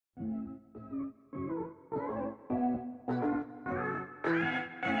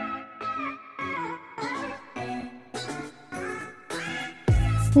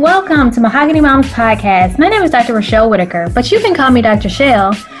Welcome to Mahogany Moms Podcast. My name is Dr. Rochelle Whitaker, but you can call me Dr.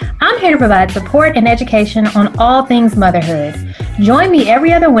 Shell. I'm here to provide support and education on all things motherhood. Join me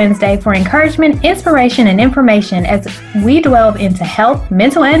every other Wednesday for encouragement, inspiration, and information as we delve into health,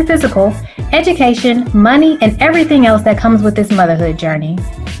 mental and physical, education, money, and everything else that comes with this motherhood journey.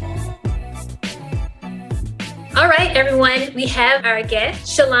 All right, everyone, we have our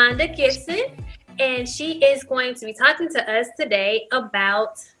guest, Shalonda Gibson, and she is going to be talking to us today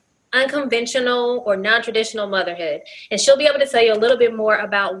about unconventional or non-traditional motherhood. And she'll be able to tell you a little bit more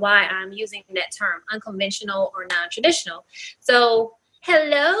about why I'm using that term, unconventional or non-traditional. So,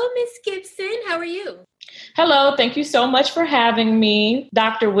 hello, Miss Gibson. How are you? Hello. Thank you so much for having me,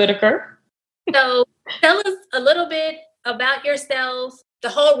 Dr. Whitaker. So, tell us a little bit about yourself, the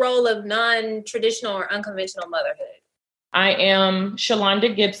whole role of non-traditional or unconventional motherhood. I am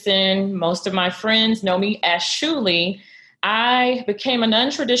Shalonda Gibson. Most of my friends know me as Shuli. I became a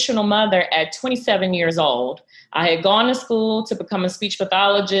non-traditional mother at 27 years old. I had gone to school to become a speech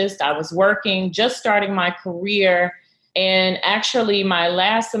pathologist. I was working, just starting my career. And actually, my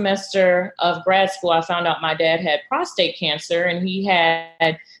last semester of grad school, I found out my dad had prostate cancer and he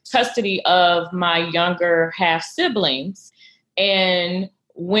had custody of my younger half siblings. And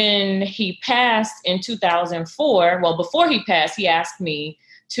when he passed in 2004, well, before he passed, he asked me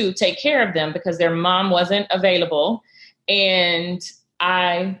to take care of them because their mom wasn't available. And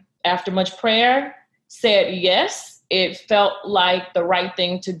I, after much prayer, said yes. It felt like the right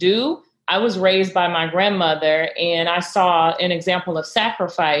thing to do. I was raised by my grandmother and I saw an example of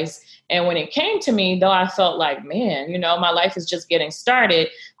sacrifice. And when it came to me, though, I felt like, man, my life is just getting started.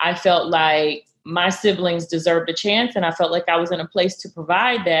 I felt like my siblings deserved a chance and I felt like I was in a place to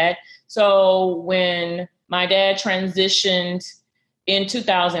provide that. So when my dad transitioned in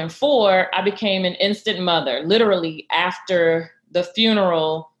 2004, I became an instant mother. Literally after the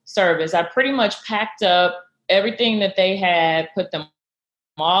funeral service, I pretty much packed up everything that they had, put them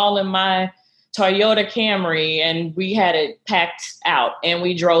all in my Toyota Camry, and we had it packed out and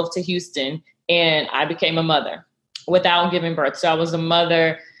we drove to Houston and I became a mother without giving birth. So I was a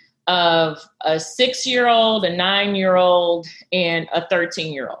mother of a 6-year-old, a 9-year-old, and a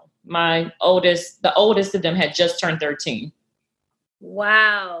 13-year-old. The oldest of them had just turned 13.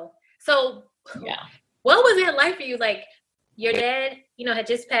 Wow. So yeah, what was it like for you? Like your dad, had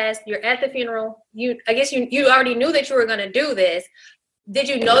just passed, you're at the funeral. I guess you already knew that you were going to do this. Did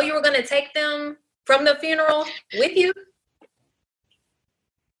you know you were going to take them from the funeral with you?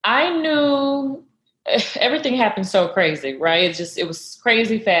 I knew everything happened so crazy, right? It was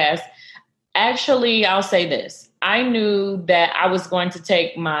crazy fast. Actually, I'll say this. I knew that I was going to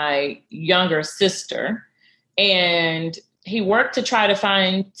take my younger sister, and he worked to try to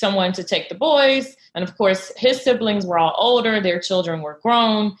find someone to take the boys. And of course, his siblings were all older. Their children were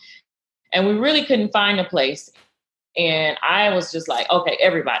grown, and we really couldn't find a place. And I was just like, okay,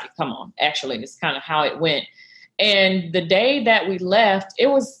 everybody, come on. Actually, it's kind of how it went. And the day that we left, it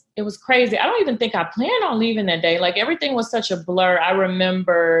was crazy. I don't even think I planned on leaving that day. Like everything was such a blur. I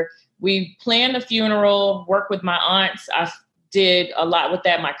remember we planned the funeral, worked with my aunts. I did a lot with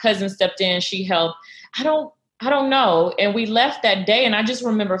that. My cousin stepped in. She helped. I don't know. And we left that day. And I just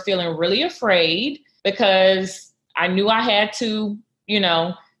remember feeling really afraid because I knew I had to,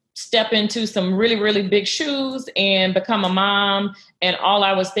 step into some really, really big shoes and become a mom. And all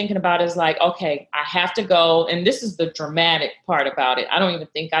I was thinking about is like, okay, I have to go. And this is the dramatic part about it. I don't even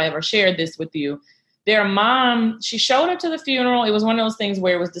think I ever shared this with you. Their mom, she showed up to the funeral. It was one of those things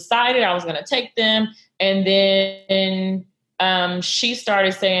where it was decided I was going to take them. And then she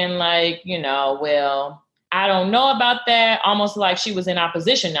started saying like, well, I don't know about that. Almost like she was in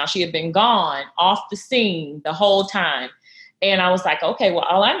opposition. Now she had been gone off the scene the whole time. And I was like, okay, well,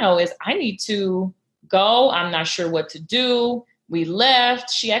 all I know is I need to go. I'm not sure what to do. We left.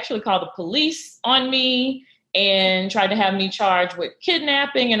 She actually called the police on me and tried to have me charged with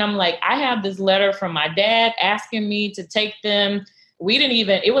kidnapping. And I'm like, I have this letter from my dad asking me to take them.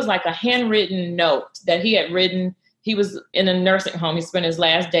 It was like a handwritten note that he had written. He was in a nursing home. He spent his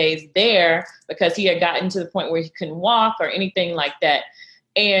last days there because he had gotten to the point where he couldn't walk or anything like that.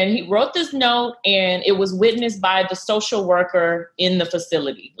 And he wrote this note and it was witnessed by the social worker in the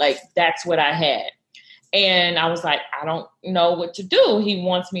facility. Like, that's what I had. And I was like, I don't know what to do. He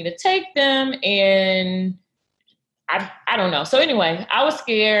wants me to take them and I don't know. So anyway, I was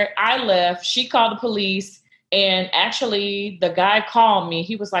scared. I left. She called the police. And actually, the guy called me.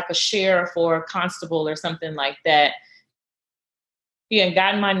 He was like a sheriff or a constable or something like that. He had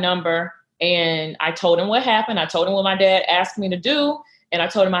gotten my number and I told him what happened. I told him what my dad asked me to do. And I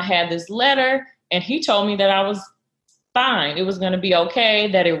told him I had this letter. And he told me that I was fine. It was going to be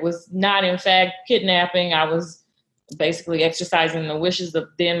okay, that it was not, in fact, kidnapping. I was basically exercising the wishes of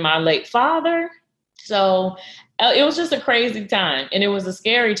then my late father. So it was just a crazy time, and it was a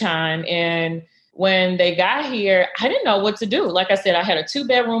scary time. And when they got here, I didn't know what to do. Like I said, I had a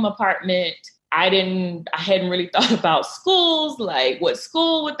 2-bedroom apartment. I hadn't really thought about schools, like what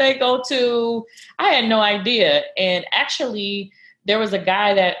school would they go to? I had no idea. And actually, there was a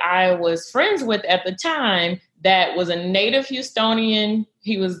guy that I was friends with at the time that was a native Houstonian.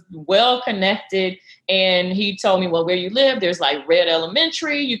 He was well connected. And he told me, well, where you live, there's like Red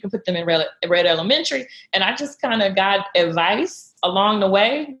Elementary. You can put them in Red Elementary. And I just kind of got advice along the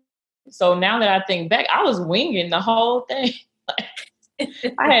way. So now that I think back, I was winging the whole thing.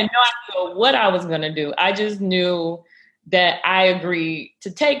 I had no idea what I was going to do. I just knew that I agreed to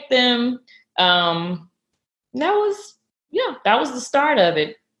take them. That was the start of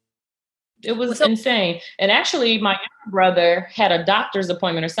it. It was insane. And actually, my younger brother had a doctor's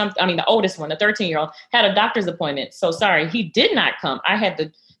appointment or something. I mean, the oldest one, the 13-year-old, had a doctor's appointment. So sorry, he did not come. I had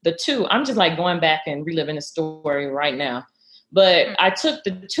the two. I'm just like going back and reliving the story right now. But I took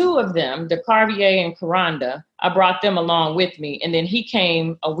the two of them, the Carvier and Caranda. I brought them along with me. And then he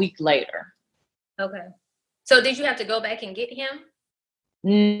came a week later. Okay. So did you have to go back and get him?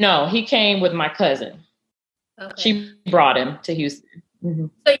 No, he came with my cousin. Okay. She brought him to Houston. Mm-hmm.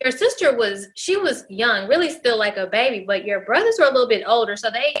 So your sister was young, really still like a baby, but your brothers were a little bit older. So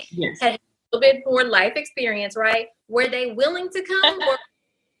they had a little bit more life experience, right? Were they willing to come or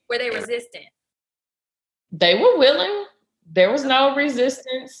were they resistant? They were willing. There was no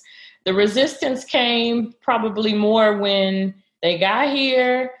resistance. The resistance came probably more when they got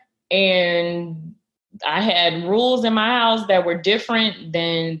here, and I had rules in my house that were different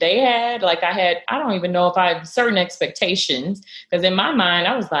than they had. Like I don't even know if I had certain expectations, because in my mind,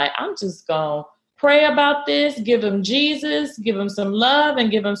 I was like, I'm just going to pray about this, give them Jesus, give them some love,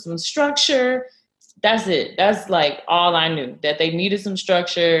 and give them some structure. That's it. That's like all I knew, that they needed some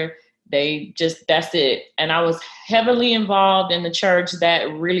structure. That's it. And I was heavily involved in the church. That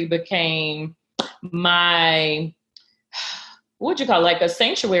really became my, what'd you call it? Like a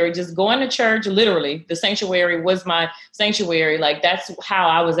sanctuary, just going to church. Literally, the sanctuary was my sanctuary. Like that's how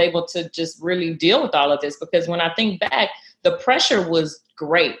I was able to just really deal with all of this. Because when I think back, the pressure was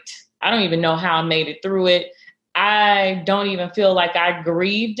great. I don't even know how I made it through it. I don't even feel like I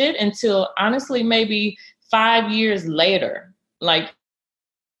grieved it until honestly, maybe 5 years later. Like,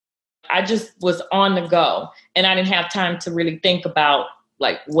 I just was on the go, and I didn't have time to really think about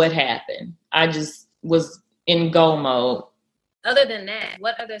like what happened. I just was in go mode. Other than that,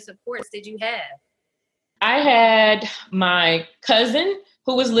 what other supports did you have? I had my cousin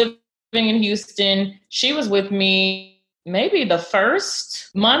who was living in Houston. She was with me maybe the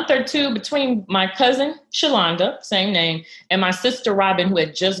first month or two between my cousin, Shalonda, same name, and my sister, Robin, who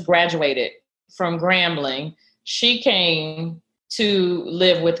had just graduated from Grambling. She came to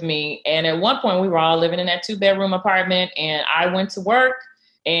live with me. And at one point we were all living in that 2-bedroom apartment, and I went to work,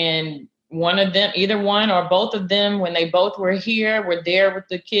 and one of them, either one or both of them, when they both were here, were there with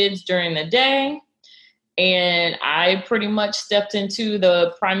the kids during the day. And I pretty much stepped into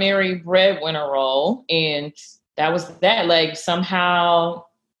the primary breadwinner role. And that was that. Like somehow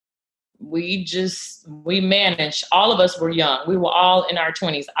we managed. All of us were young. We were all in our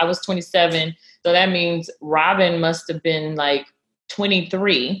 20s. I was 27. So that means Robin must have been like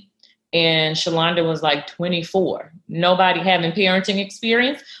 23 and Shalonda was like 24. Nobody having parenting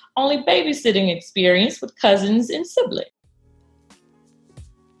experience, only babysitting experience with cousins and siblings.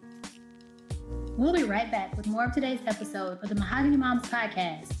 We'll be right back with more of today's episode of the Mahogany Moms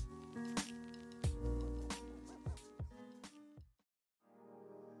podcast.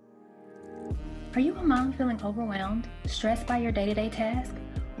 Are you a mom feeling overwhelmed, stressed by your day-to-day task?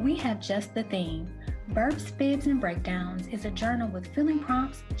 We have just the thing. Burps, Fibs, and Breakdowns is a journal with filling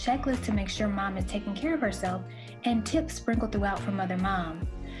prompts, checklists to make sure mom is taking care of herself, and tips sprinkled throughout from other moms.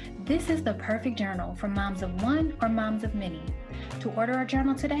 This is the perfect journal for moms of one or moms of many. To order our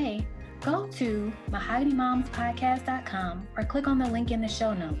journal today, go to mahoganymomspodcast.com or click on the link in the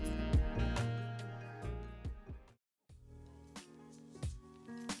show notes.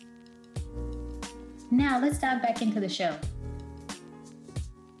 Now let's dive back into the show.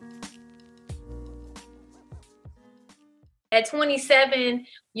 At 27,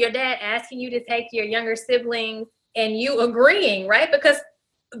 your dad asking you to take your younger siblings and you agreeing, right? Because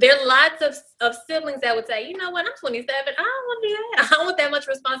there are lots of siblings that would say, you know what, I'm 27. I don't want to do that. I don't want that much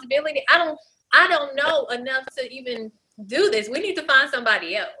responsibility. I don't know enough to even do this. We need to find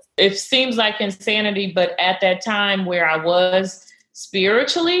somebody else. It seems like insanity, but at that time where I was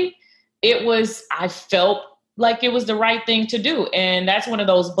spiritually, I felt like it was the right thing to do. And that's one of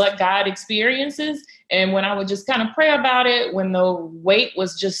those but God experiences. And when I would just kind of pray about it, when the weight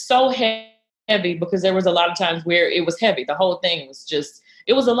was just so heavy, because there was a lot of times where it was heavy, the whole thing was just,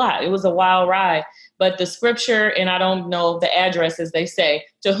 it was a lot. It was a wild ride. But the scripture, and I don't know the address, as they say,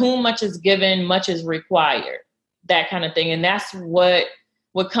 to whom much is given, much is required, that kind of thing. And that's what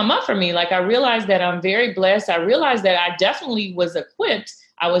would come up for me. Like, I realized that I'm very blessed. I realized that I definitely was equipped.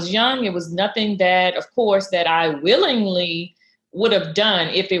 I was young. It was nothing that, of course, that I willingly would have done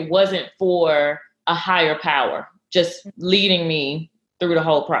if it wasn't for a higher power just leading me through the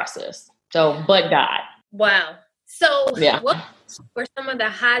whole process. So, but God. Wow. So yeah. What were some of the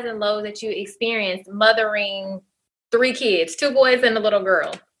highs and lows that you experienced mothering 3 kids, 2 boys and a little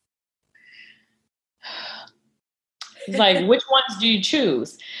girl? It's like, which ones do you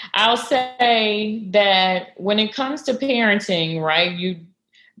choose? I'll say that when it comes to parenting, right,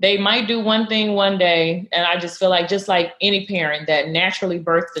 they might do one thing one day. And I just feel like, just like any parent that naturally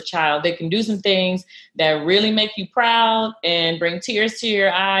births a child, they can do some things that really make you proud and bring tears to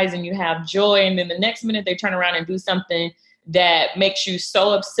your eyes and you have joy. And then the next minute they turn around and do something that makes you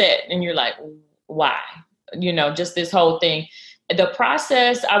so upset. And you're like, why? Just this whole thing. The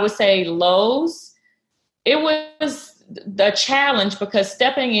process, I would say lows, it was the challenge because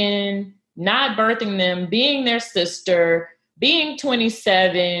stepping in, not birthing them, being their sister, being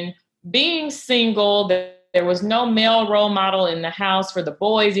 27, being single, there was no male role model in the house for the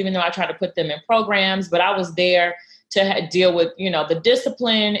boys, even though I tried to put them in programs, but I was there to deal with, the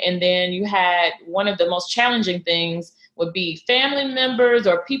discipline. And then you had one of the most challenging things would be family members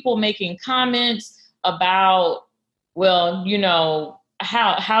or people making comments about, well,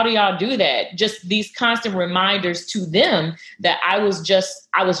 how do y'all do that? Just these constant reminders to them that I was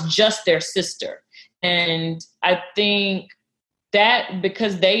just their sister. And I think that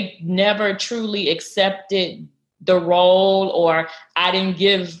because they never truly accepted the role, or I didn't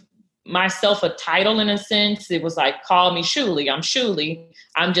give myself a title in a sense. It was like, call me Shuli. I'm Shuli.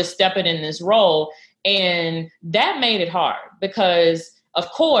 I'm just stepping in this role. And that made it hard because, of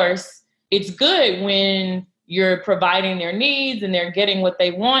course, it's good when you're providing their needs and they're getting what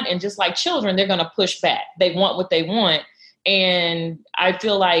they want. And just like children, they're going to push back. They want what they want. And I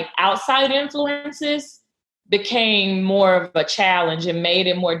feel like outside influences became more of a challenge and made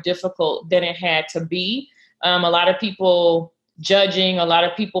it more difficult than it had to be. A lot of people judging, a lot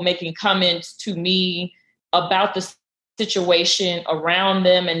of people making comments to me about the situation around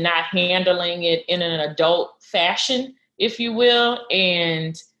them and not handling it in an adult fashion, if you will.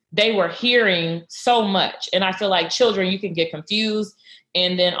 And they were hearing so much. And I feel like children, you can get confused.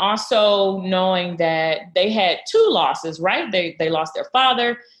 And then also knowing that they had 2 losses, right? They lost their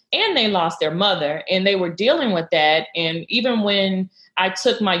father and they lost their mother, and they were dealing with that. And even when I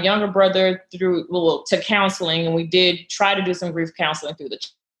took my younger brother to counseling, and we did try to do some grief counseling through the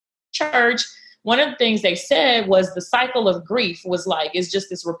church, one of the things they said was the cycle of grief was like, it's just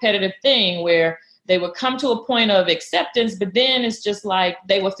this repetitive thing where they would come to a point of acceptance, but then it's just like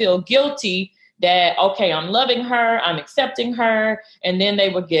they would feel guilty that, okay, I'm loving her, I'm accepting her. And then they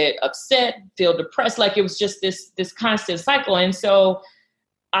would get upset, feel depressed. Like it was just this constant cycle. And so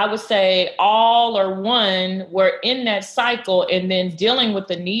I would say all or one were in that cycle, and then dealing with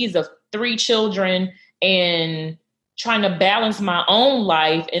the needs of 3 children and trying to balance my own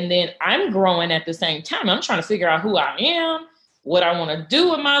life. And then I'm growing at the same time. I'm trying to figure out who I am, what I want to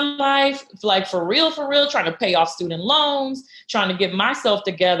do with my life, like for real, trying to pay off student loans, trying to get myself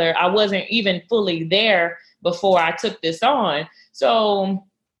together. I wasn't even fully there before I took this on. So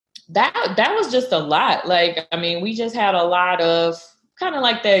that was just a lot. Like, I mean, we just had a lot of kind of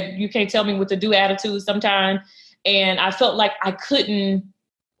like that you can't tell me what to do attitude sometimes. And I felt like I couldn't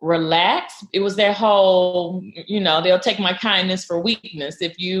relax. It was their whole, they'll take my kindness for weakness.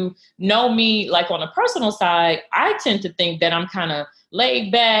 If you know me, like on a personal side, I tend to think that I'm kind of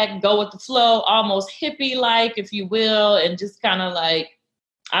laid back, go with the flow, almost hippie-like, if you will, and just kind of like,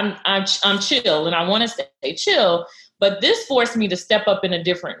 I'm chill, and I want to stay chill. But this forced me to step up in a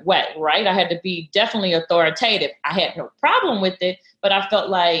different way, right? I had to be definitely authoritative. I had no problem with it, but I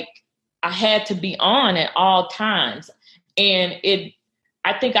felt like I had to be on at all times. And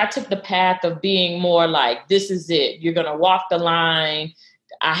I think I took the path of being more like, this is it. You're going to walk the line.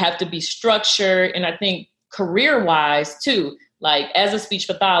 I have to be structured. And I think career-wise too, like as a speech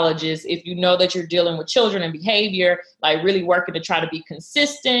pathologist, if you know that you're dealing with children and behavior, like really working to try to be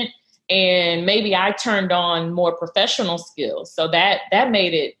consistent. And maybe I turned on more professional skills. So that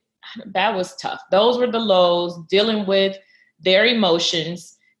was tough. Those were the lows, dealing with their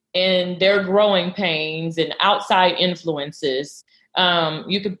emotions and their growing pains and outside influences. I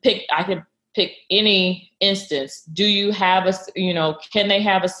could pick any instance. Do you have can they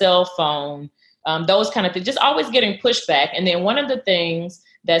have a cell phone? Those kind of things, just always getting pushback. And then one of the things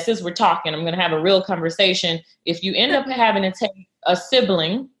that, since we're talking, I'm going to have a real conversation. If you end up having to take a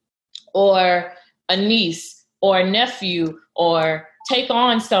sibling or a niece or a nephew or take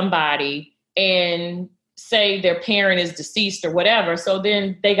on somebody and say their parent is deceased or whatever, so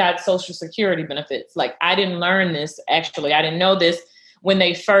then they got Social Security benefits. Like, I didn't learn this, actually. I didn't know this when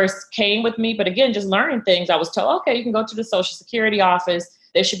they first came with me. But again, just learning things, I was told, okay, you can go to the Social Security office.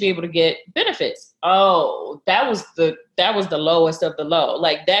 They should be able to get benefits. Oh, that was the lowest of the low.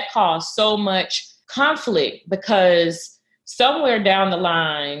 Like, that caused so much conflict because somewhere down the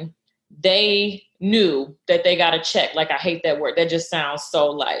line, they knew that they got a check. Like, I hate that word. That just sounds so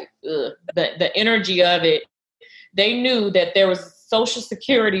like, ugh. The energy of it. They knew that there was a Social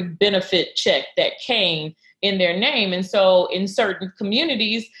Security benefit check that came in their name. And so in certain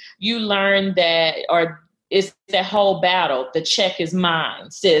communities, you learn that, or it's that whole battle. The check is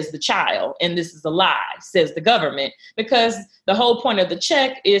mine, says the child. And this is a lie, says the government, because the whole point of the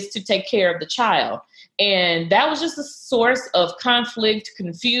check is to take care of the child. And that was just a source of conflict,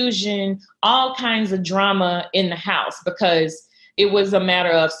 confusion, all kinds of drama in the house, because it was a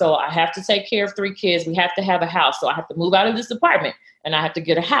matter of, so I have to take care of 3 kids. We have to have a house. So I have to move out of this apartment and I have to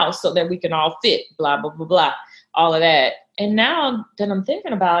get a house so that we can all fit, blah, blah, blah, blah, all of that. And now that I'm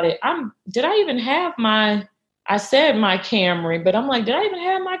thinking about it, did I even have I said my Camry, but I'm like, did I even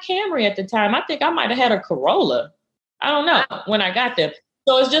have my Camry at the time? I think I might have had a Corolla. I don't know when I got them.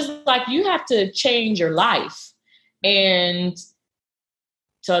 So it's just like, you have to change your life. And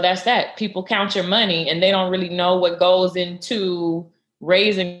so that's that. People count your money and they don't really know what goes into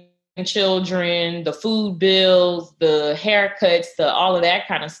raising children, the food bills, the haircuts, all of that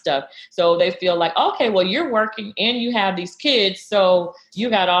kind of stuff. So they feel like, okay, well, you're working and you have these kids, so you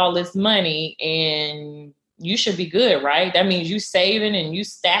got all this money and you should be good, right? That means you saving and you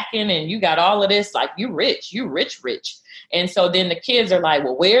stacking and you got all of this, like, you rich. And so then the kids are like,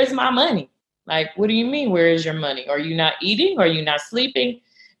 well, where's my money? Like, what do you mean, where is your money? Are you not eating? Are you not sleeping?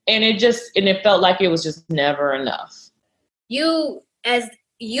 And it felt like it was just never enough. As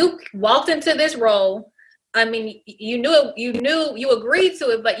you walked into this role, I mean, you agreed to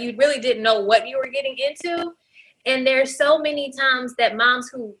it, but you really didn't know what you were getting into. And there's so many times that moms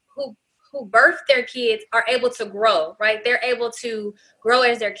who birth their kids are able to grow, right? They're able to grow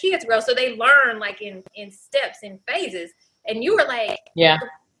as their kids grow. So they learn like in steps and phases. And you were like, yeah,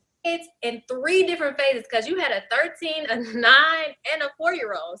 it's in 3 different phases, because you had a 13, a 9, and a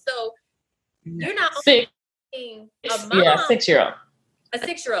 4-year-old. So you're not only being a mom, 6-year-old. A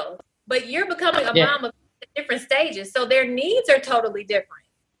 6-year-old, but you're becoming a mom of different stages. So their needs are totally different.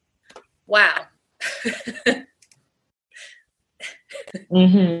 Wow.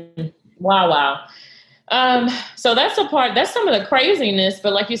 Mm-hmm. Wow. So that's some of the craziness,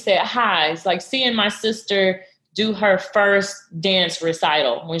 but like you said, highs, like seeing my sister do her first dance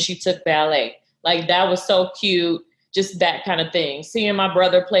recital when she took ballet. Like, that was so cute. Just that kind of thing. Seeing my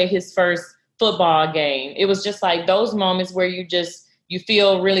brother play his first football game. It was just like those moments where you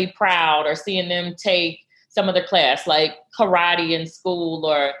feel really proud, or seeing them take some other class, like karate in school,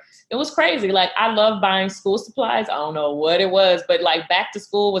 or it was crazy. Like, I love buying school supplies. I don't know what it was, but like back to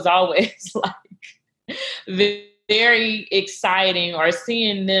school was always like very exciting, or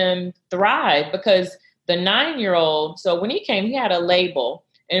seeing them thrive, because the 9-year-old, so when he came, he had a label,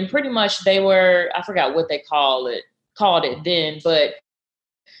 and pretty much they were, I forgot what they called it then, but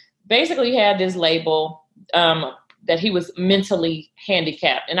basically he had this label that he was mentally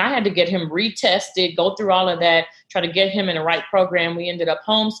handicapped. And I had to get him retested, go through all of that, try to get him in the right program. We ended up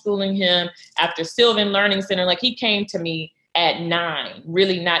homeschooling him after Sylvan Learning Center. Like, he came to me at 9,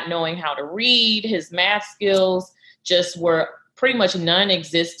 really not knowing how to read. His math skills just were pretty much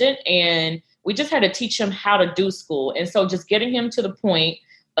non-existent. And we just had to teach him how to do school. And so just getting him to the point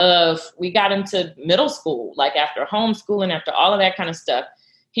of, we got him to middle school, like after homeschooling, after all of that kind of stuff.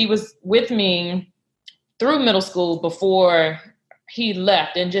 He was with me through middle school before he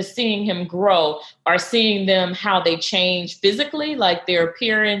left, and just seeing him grow, or seeing them, how they change physically, like their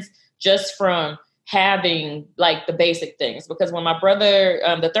appearance, just from having like the basic things. Because when my brother,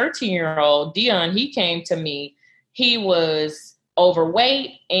 the 13-year-old Dion, he came to me, he was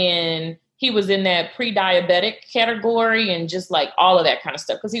overweight and he was in that pre-diabetic category, and just like all of that kind of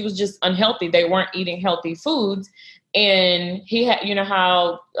stuff, because he was just unhealthy. They weren't eating healthy foods. And he had, you know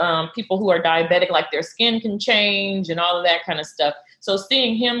how people who are diabetic, like their skin can change and all of that kind of stuff. So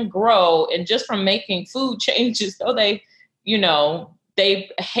seeing him grow, and just from making food changes, so they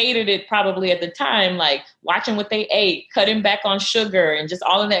they hated it probably at the time, like watching what they ate, cutting back on sugar and just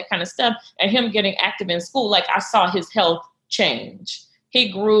all of that kind of stuff. And him getting active in school, like I saw his health change.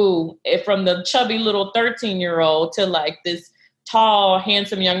 He grew from the chubby little 13-year-old to like this tall,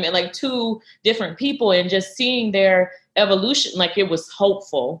 handsome young man, like two different people, and just seeing their evolution, like it was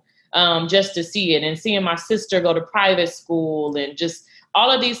hopeful just to see it, and seeing my sister go to private school and just all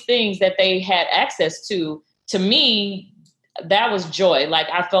of these things that they had access to me, that was joy. Like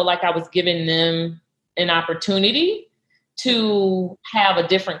I felt like I was giving them an opportunity to have a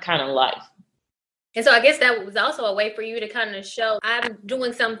different kind of life. And so I guess that was also a way for you to kind of show I'm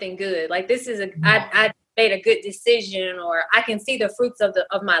doing something good. Like this is I made a good decision, or I can see the fruits of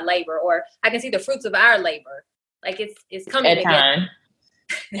my labor, or I can see the fruits of our labor. Like it's coming together.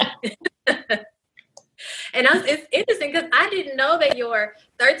 And it's interesting because I didn't know that your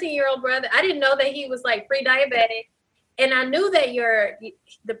 13-year-old brother, I didn't know that he was like pre-diabetic. And I knew that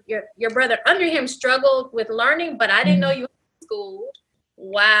your brother under him struggled with learning, but I didn't know you were in school.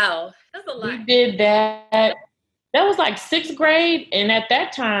 Wow. That's a lot. We did that. That was like 6th grade. And at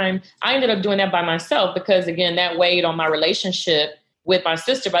that time, I ended up doing that by myself because, again, that weighed on my relationship with my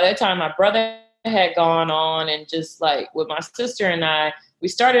sister. By that time, my brother had gone on, and just like with my sister and I, we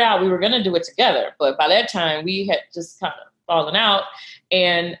started out, we were going to do it together. But by that time, we had just kind of fallen out.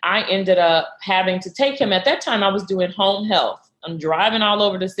 And I ended up having to take him. At that time, I was doing home health. I'm driving all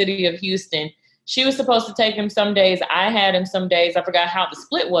over the city of Houston. She was supposed to take him some days. I had him some days. I forgot how the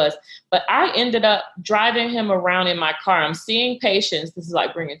split was. But I ended up driving him around in my car. I'm seeing patients. This is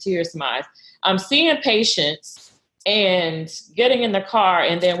like bringing tears to my eyes. I'm seeing patients and getting in the car,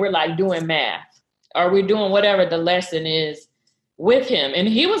 and then we're like doing math, or we're doing whatever the lesson is with him. And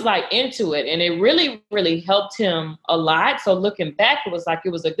he was like into it, and it really, really helped him a lot. So looking back, it was like,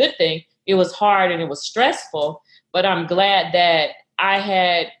 it was a good thing. It was hard and it was stressful, but I'm glad that I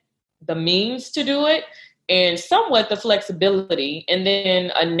had the means to do it and somewhat the flexibility. And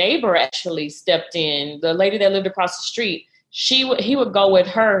then a neighbor actually stepped in, the lady that lived across the street. He would go with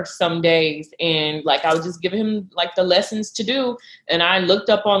her some days, and like I would just give him like the lessons to do. And I looked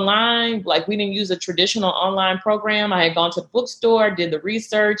up online, like we didn't use a traditional online program. I had gone to the bookstore, did the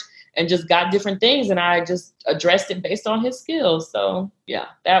research, and just got different things, and I just addressed it based on his skills. So yeah,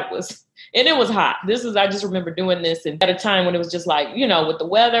 that was, and it was hot. I just remember doing this and at a time when it was just like, with the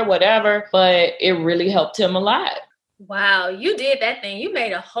weather, whatever, but it really helped him a lot. Wow, you did that thing. You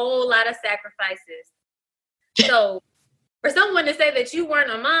made a whole lot of sacrifices. So for someone to say that you weren't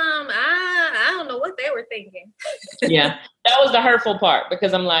a mom, I don't know what they were thinking. Yeah, that was the hurtful part,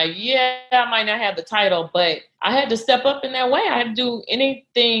 because I'm like, yeah, I might not have the title, but I had to step up in that way. I had to do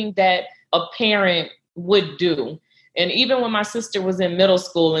anything that a parent would do. And even when my sister was in middle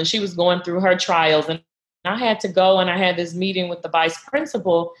school and she was going through her trials, and I had to go, and I had this meeting with the vice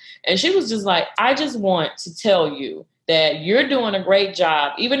principal, and she was just like, I just want to tell you that you're doing a great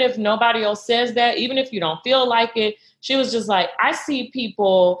job. Even if nobody else says that, even if you don't feel like it, she was just like, I see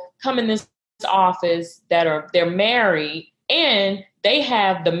people come in this office they're married and they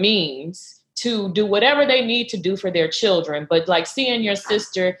have the means to do whatever they need to do for their children. But like seeing your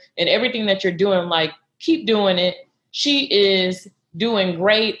sister and everything that you're doing, like keep doing it. She is doing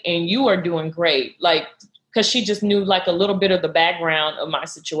great and you are doing great. Like, cause she just knew like a little bit of the background of my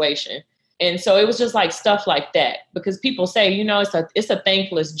situation. And so it was just like stuff like that, because people say, it's a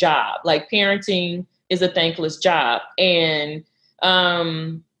thankless job. Like parenting is a thankless job. And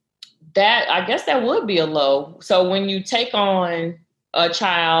that, I guess that would be a low. So when you take on a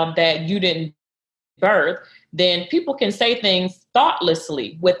child that you didn't birth, then people can say things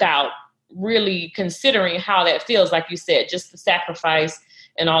thoughtlessly without really considering how that feels. Like you said, just the sacrifice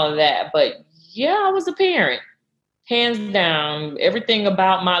and all of that. But yeah, I was a parent. Hands down, everything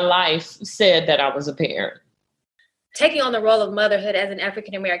about my life said that I was a parent. Taking on the role of motherhood as an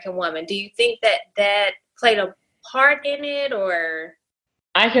African-American woman, do you think that played a part in it, or?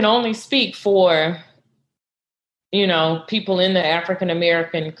 I can only speak for, people in the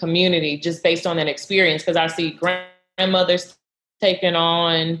African-American community just based on that experience, because I see grandmothers taking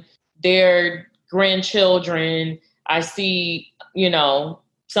on their grandchildren. I see,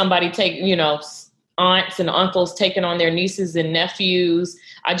 somebody take, aunts and uncles taking on their nieces and nephews.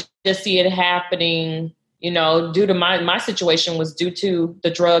 I just see it happening, due to my situation was due to the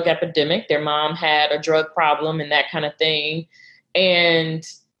drug epidemic. Their mom had a drug problem and that kind of thing. And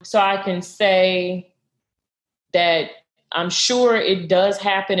so I can say that I'm sure it does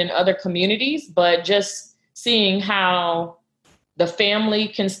happen in other communities, but just seeing how the family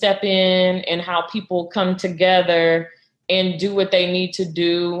can step in and how people come together and do what they need to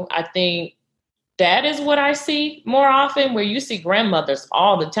do, I think that is what I see more often, where you see grandmothers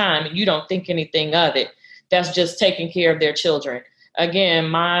all the time and you don't think anything of it. That's just taking care of their children. Again,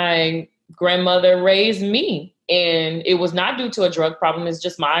 my grandmother raised me, and it was not due to a drug problem. It's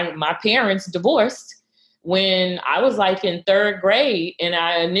just my parents divorced when I was like in third grade, and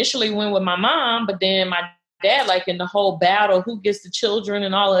I initially went with my mom, but then my dad, like in the whole battle, who gets the children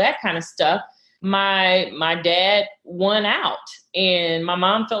and all of that kind of stuff, my dad won out, and my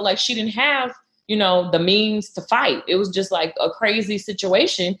mom felt like she didn't have, the means to fight. It was just like a crazy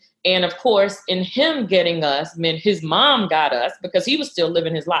situation. And of course, in him getting us meant his mom got us, because he was still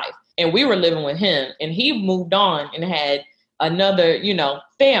living his life and we were living with him, and he moved on and had another,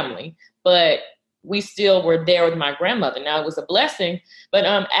 family, but we still were there with my grandmother. Now, it was a blessing, but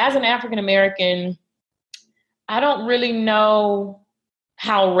as an African-American, I don't really know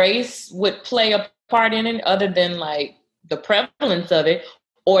how race would play a part in it, other than like the prevalence of it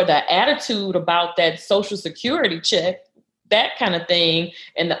or the attitude about that Social Security check, that kind of thing,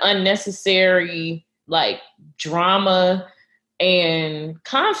 and the unnecessary like drama and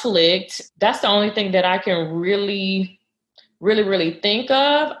conflict. That's the only thing that I can really think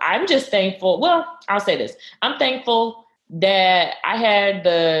of. I'm just thankful. Well, I'll say this. I'm thankful that I had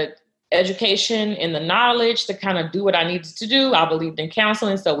the education and the knowledge to kind of do what I needed to do. I believed in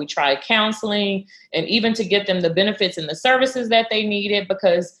counseling, so we tried counseling, and even to get them the benefits and the services that they needed,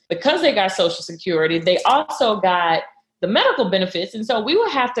 because they got Social Security, they also got the medical benefits. And so we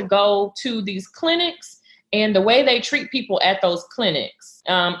would have to go to these clinics, and the way they treat people at those clinics,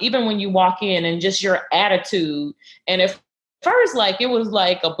 even when you walk in, and just your attitude. And if first, like, it was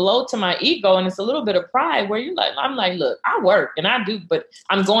like a blow to my ego, and it's a little bit of pride where I'm like, look, I work and I do, but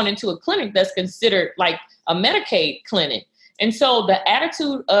I'm going into a clinic that's considered like a Medicaid clinic. And so the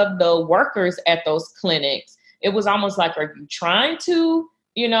attitude of the workers at those clinics, it was almost like, are you trying to,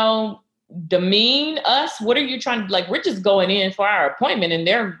 demean us? What are you trying to, like, we're just going in for our appointment, and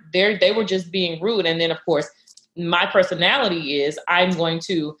they were just being rude. And then of course, my personality is I'm going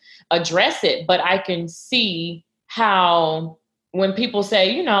to address it, but I can see how when people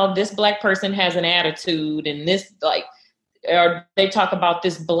say, this Black person has an attitude, and this, like, or they talk about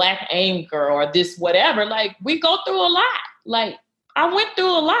this Black anger or this whatever, like, we go through a lot. Like, I went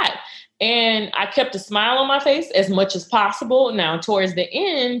through a lot, and I kept a smile on my face as much as possible. Now, towards the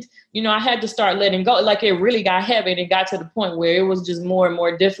end, I had to start letting go. Like, it really got heavy, and it got to the point where it was just more and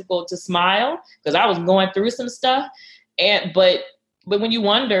more difficult to smile, because I was going through some stuff. But when you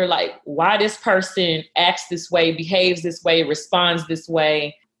wonder, like, why this person acts this way, behaves this way, responds this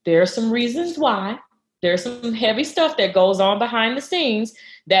way, there are some reasons why. There's some heavy stuff that goes on behind the scenes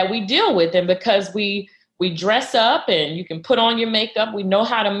that we deal with. And because we dress up, and you can put on your makeup, we know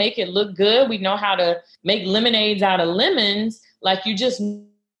how to make it look good. We know how to make lemonades out of lemons. Like, you just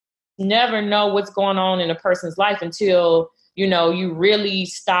never know what's going on in a person's life until, you really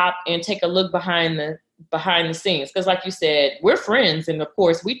stop and take a look behind the scenes. Because like you said, we're friends, and of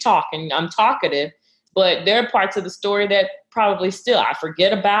course we talk, and I'm talkative, but there are parts of the story that probably still I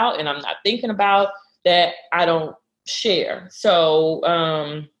forget about, and I'm not thinking about, that I don't share. So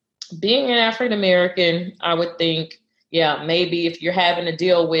being an African American, I would think, maybe if you're having to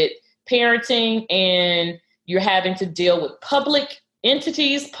deal with parenting, and you're having to deal with public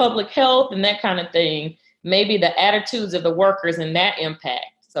entities, public health, and that kind of thing, maybe the attitudes of the workers and that impact.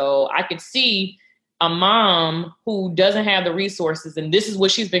 So I could see a mom who doesn't have the resources, and this is what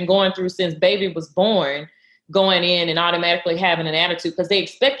she's been going through since baby was born, going in and automatically having an attitude, because they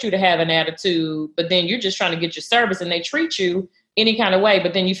expect you to have an attitude, but then you're just trying to get your service, and they treat you any kind of way,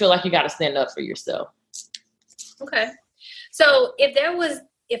 but then you feel like you got to stand up for yourself. Okay. So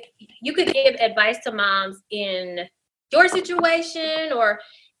if you could give advice to moms in your situation, or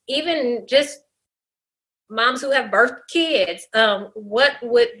even just moms who have birthed kids, what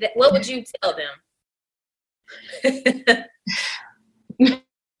would you tell them?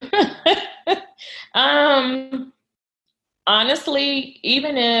 Honestly,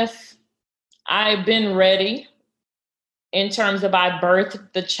 even if I've been ready in terms of I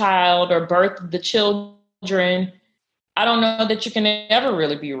birthed the child or birthed the children, I don't know that you can ever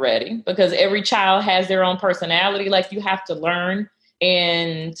really be ready, because every child has their own personality. Like, you have to learn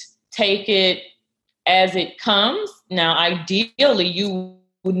and take it as it comes. Now, ideally, you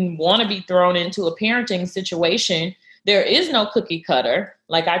wouldn't want to be thrown into a parenting situation. There is no cookie cutter.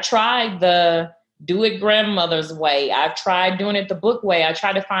 Like, I tried the do it grandmother's way. I've tried doing it the book way. I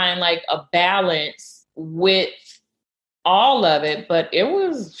tried to find like a balance with all of it, but it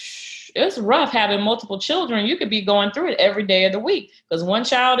was it's rough having multiple children. You could be going through it every day of the week because one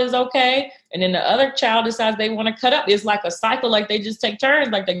child is okay. And then the other child decides they want to cut up. It's like a cycle, like they just take turns,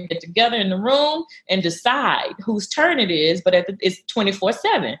 like they get together in the room and decide whose turn it is. But it's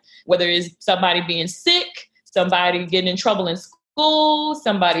 24/7, whether it's somebody being sick, somebody getting in trouble in school,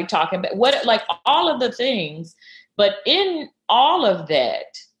 somebody talking about like all of the things. But in all of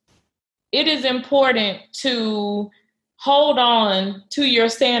that, it is important to hold on to your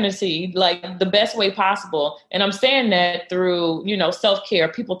sanity, like the best way possible. And I'm saying that through, self-care.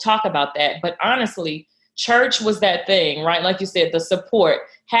 People talk about that, but honestly, church was that thing, right? Like you said, the support,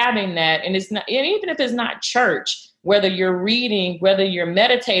 having that. And it's not, and even if it's not church, whether you're reading, whether you're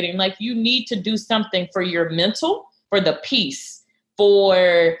meditating, like you need to do something for your mental, for the peace,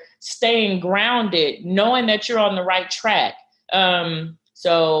 for staying grounded, knowing that you're on the right track.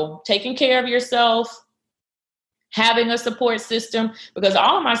 So taking care of yourself, having a support system, because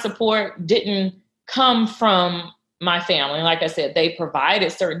all of my support didn't come from my family. Like I said, they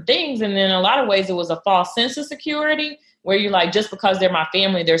provided certain things. And then in a lot of ways, it was a false sense of security where you're like, just because they're my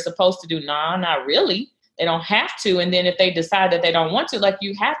family, they're supposed to do. Nah, not really. They don't have to. And then if they decide that they don't want to, like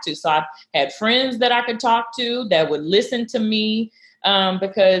you have to. So I've had friends that I could talk to that would listen to me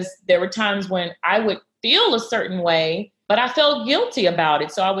because there were times when I would feel a certain way, but I felt guilty about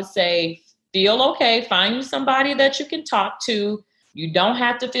it. So I would say, feel okay, find you somebody that you can talk to. You don't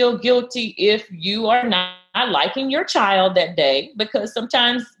have to feel guilty if you are not liking your child that day, because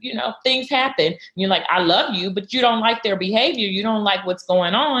sometimes, things happen. You're like, I love you, but you don't like their behavior. You don't like what's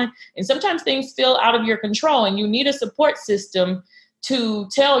going on. And sometimes things feel out of your control and you need a support system to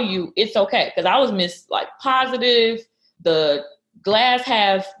tell you it's okay. Because I was positive, the glass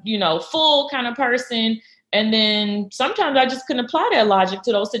half, full kind of person. And then sometimes I just couldn't apply that logic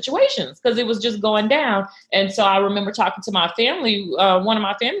to those situations because it was just going down. And so I remember talking to my family, one of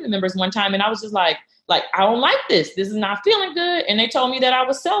my family members one time, and I was just like, I don't like this. This is not feeling good. And they told me that I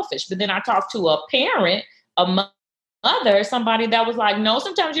was selfish. But then I talked to a parent, a mother, somebody that was like, no,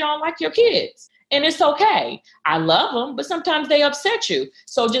 sometimes you don't like your kids. And it's okay. I love them, but sometimes they upset you.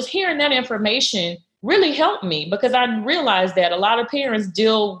 So just hearing that information really helped me because I realized that a lot of parents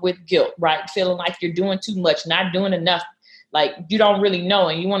deal with guilt, right? Feeling like you're doing too much, not doing enough, like you don't really know.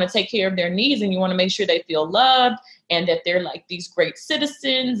 And you want to take care of their needs and you want to make sure they feel loved and that they're like these great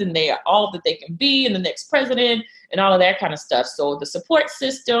citizens and they are all that they can be and the next president and all of that kind of stuff. So the support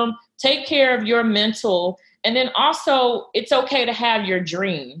system, take care of your mental. And then also it's okay to have your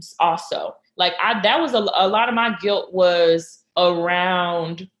dreams also. Like that was a lot of my guilt was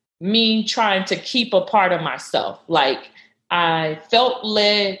around me trying to keep a part of myself. Like I felt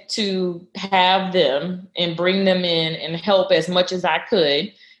led to have them and bring them in and help as much as I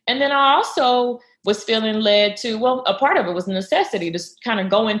could. And then I also was feeling led to, a part of it was necessity to kind of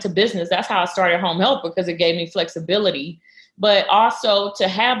go into business. That's how I started Home Help because it gave me flexibility, but also to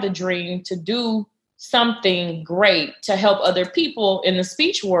have the dream to do something great to help other people in the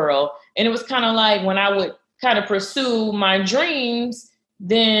speech world. And it was kind of like when I would kind of pursue my dreams,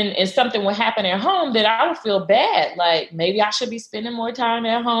 then if something would happen at home, that I would feel bad. Like maybe I should be spending more time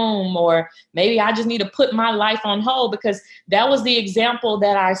at home, or maybe I just need to put my life on hold because that was the example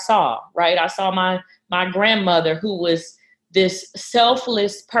that I saw, right? I saw my grandmother who was this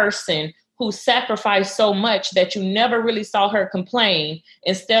selfless person who sacrificed so much that you never really saw her complain.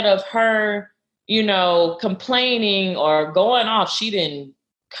 Instead of her, complaining or going off, she didn't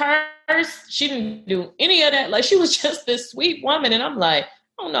curse. She didn't do any of that. Like she was just this sweet woman. And I'm like,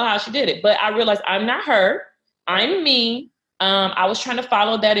 I don't know how she did it, but I realized I'm not her. I'm me. I was trying to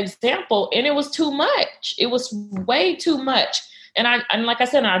follow that example and it was too much. It was way too much. And like I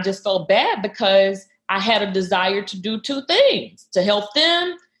said, I just felt bad because I had a desire to do two things, to help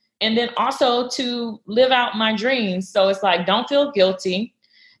them and then also to live out my dreams. So it's like, don't feel guilty.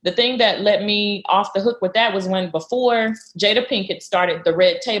 The thing that let me off the hook with that was when before Jada Pinkett started the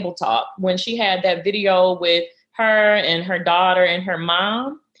Red Table Talk, when she had that video with her and her daughter and her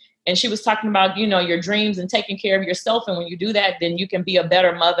mom. And she was talking about, your dreams and taking care of yourself. And when you do that, then you can be a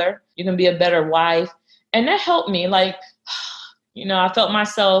better mother. You can be a better wife. And that helped me. Like, I felt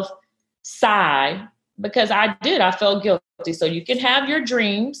myself sigh because I felt guilty. So you can have your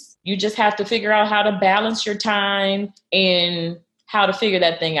dreams. You just have to figure out how to balance your time and how to figure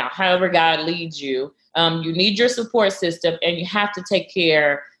that thing out, however God leads you. You need your support system and you have to take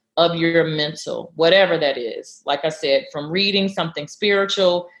care of your mental, whatever that is. Like I said, from reading something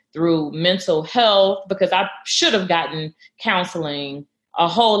spiritual through mental health, because I should have gotten counseling a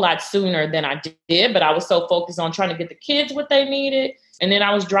whole lot sooner than I did, but I was so focused on trying to get the kids what they needed And then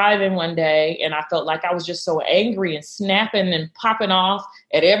I was driving one day and I felt like I was just so angry and snapping and popping off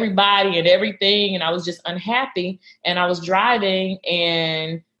at everybody and everything. And I was just unhappy. And I was driving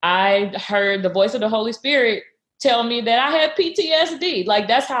and I heard the voice of the Holy Spirit tell me that I had PTSD. Like,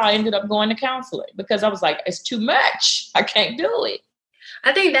 that's how I ended up going to counseling, because I was like, it's too much. I can't do it.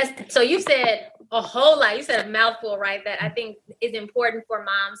 I think that's, so you said a whole lot. You said a mouthful, right? That I think is important for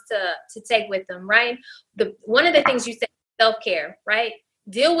moms to take with them, right? One of the things you said, self-care, right?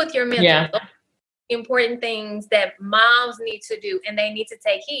 Deal with your mental. Yeah. Important things that moms need to do, and they need to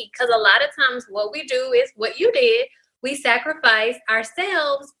take heed, because a lot of times what we do is what you did. We sacrifice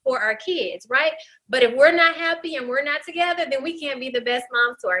ourselves for our kids, right? But if we're not happy and we're not together, then we can't be the best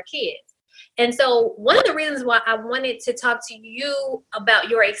moms to our kids. And so one of the reasons why I wanted to talk to you about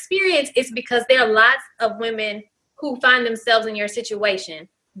your experience is because there are lots of women who find themselves in your situation,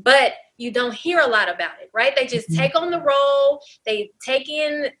 but you don't hear a lot about it, right? They just take on the role. They take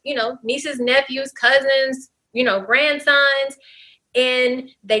in, nieces, nephews, cousins, grandsons. And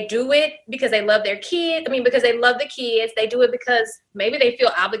they do it because they love their kids. Because they love the kids. They do it because maybe they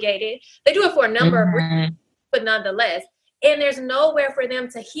feel obligated. They do it for a number of reasons, but nonetheless. And there's nowhere for them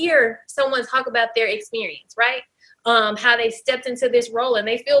to hear someone talk about their experience, right? How they stepped into this role and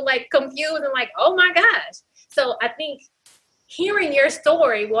they feel like confused and like, oh my gosh. So I think hearing your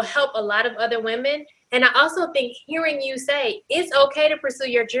story will help a lot of other women. And I also think hearing you say it's okay to pursue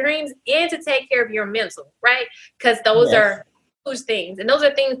your dreams and to take care of your mental, right? Because those are huge things. And those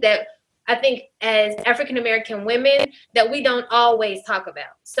are things that I think as African-American women that we don't always talk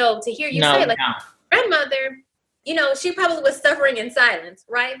about. So to hear you say, like, grandmother, she probably was suffering in silence,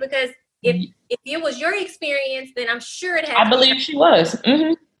 right? Because if it was your experience, then I'm sure it had. I believe she was.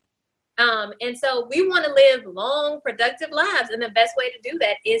 Mm-hmm. And so we want to live long, productive lives. And the best way to do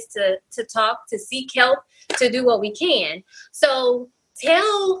that is to talk, to seek help, to do what we can. So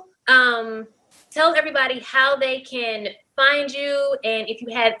tell everybody how they can find you, and if you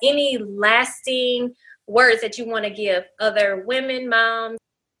have any lasting words that you want to give other women, moms.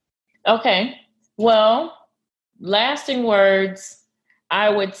 Okay. Well, lasting words, I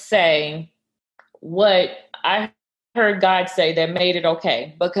would say what I heard God say that made it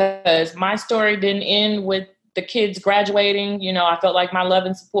okay, because my story didn't end with the kids graduating. I felt like my love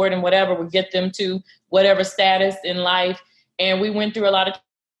and support and whatever would get them to whatever status in life. And we went through a lot of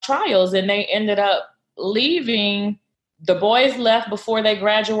trials, and they ended up leaving. The boys left before they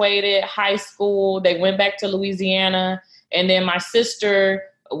graduated high school. They went back to Louisiana. And then my sister,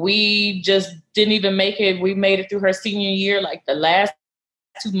 we just didn't even make it. We made it through her senior year, like the last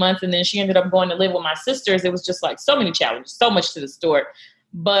 2 months. And then she ended up going to live with my sisters. It was just like so many challenges, so much to the story.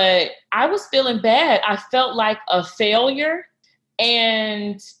 But I was feeling bad. I felt like a failure.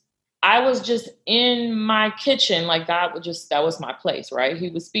 And I was just in my kitchen, like God would just, that was my place, right? He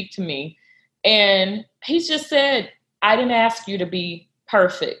would speak to me. And he just said, I didn't ask you to be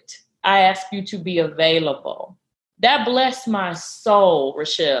perfect. I asked you to be available. That blessed my soul,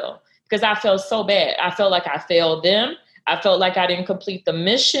 Rochelle, because I felt so bad. I felt like I failed them. I felt like I didn't complete the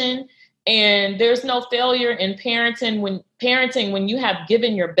mission. And there's no failure in parenting when you have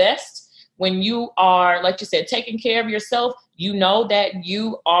given your best, when you are, like you said, taking care of yourself, you know that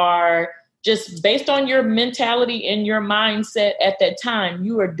you are just based on your mentality and your mindset at that time,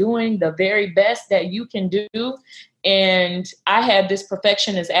 you are doing the very best that you can do. And I had this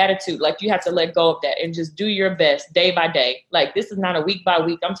perfectionist attitude, like you have to let go of that and just do your best day by day. Like this is not a week by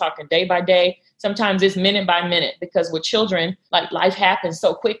week. I'm talking day by day. Sometimes it's minute by minute, because with children, like life happens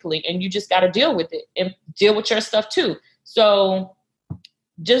so quickly and you just got to deal with it and deal with your stuff too. So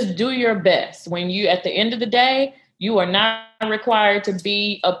just do your best. When you, at the end of the day, you are not required to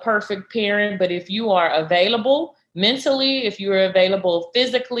be a perfect parent, but if you are available mentally, if you're available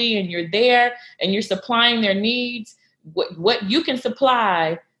physically and you're there and you're supplying their needs, what you can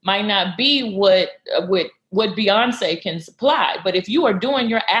supply might not be what Beyonce can supply. But if you are doing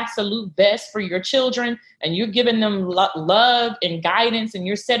your absolute best for your children and you're giving them love and guidance and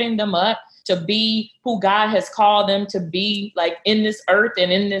you're setting them up to be who God has called them to be, like in this earth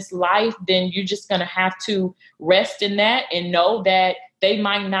and in this life, then you're just going to have to rest in that and know that they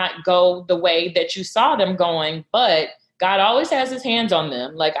might not go the way that you saw them going, but God always has his hands on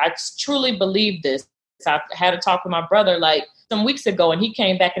them. Like I truly believe this. I had a talk with my brother like some weeks ago, and he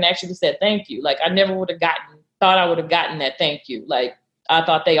came back and actually said, thank you. Like I never thought I would have gotten that thank you. Like I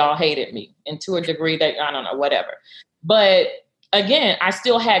thought they all hated me, and to a degree that, I don't know, whatever. But again, I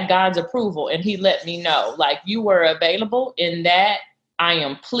still had God's approval, and he let me know, like, you were available in that. I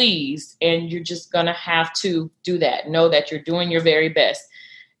am pleased, and you're just going to have to do that. Know that you're doing your very best.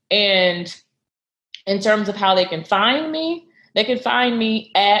 And in terms of how they can find me, They can find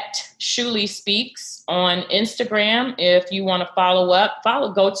me at Shuli Speaks on Instagram. If you want to follow up,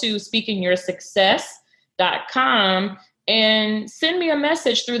 go to speakingyoursuccess.com and send me a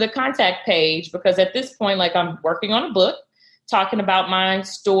message through the contact page, because at this point, like, I'm working on a book talking about my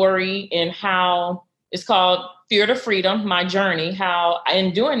story and how it's called Fear to Freedom, my journey. How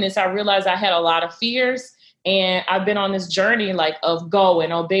in doing this, I realized I had a lot of fears, and I've been on this journey like of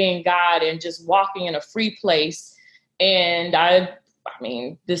going, obeying God, and just walking in a free place. And I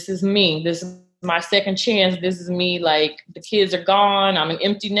mean, this is me. This is my second chance. This is me. Like, the kids are gone. I'm an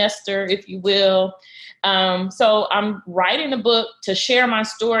empty nester, if you will. So I'm writing a book to share my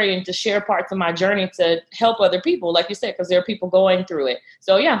story and to share parts of my journey to help other people, like you said, because there are people going through it.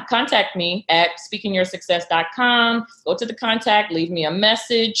 So yeah, contact me at speakingyoursuccess.com. Go to the contact, leave me a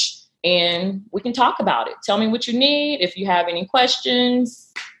message, and we can talk about it. Tell me what you need. If you have any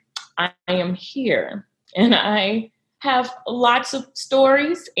questions, I am here. And I have lots of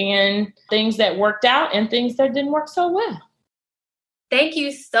stories and things that worked out and things that didn't work so well. Thank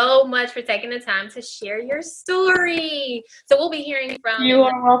you so much for taking the time to share your story. So we'll be hearing from... You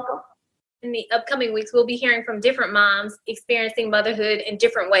are welcome. In the upcoming weeks, we'll be hearing from different moms experiencing motherhood in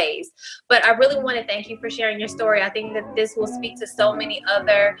different ways. But I really want to thank you for sharing your story. I think that this will speak to so many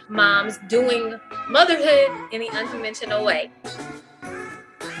other moms doing motherhood in the unconventional way.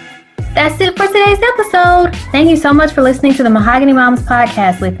 That's it for today's episode. Thank you so much for listening to the Mahogany Moms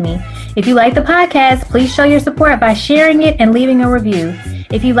podcast with me. If you like the podcast, please show your support by sharing it and leaving a review.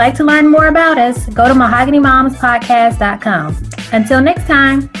 If you'd like to learn more about us, go to mahoganymomspodcast.com. Until next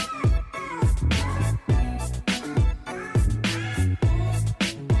time.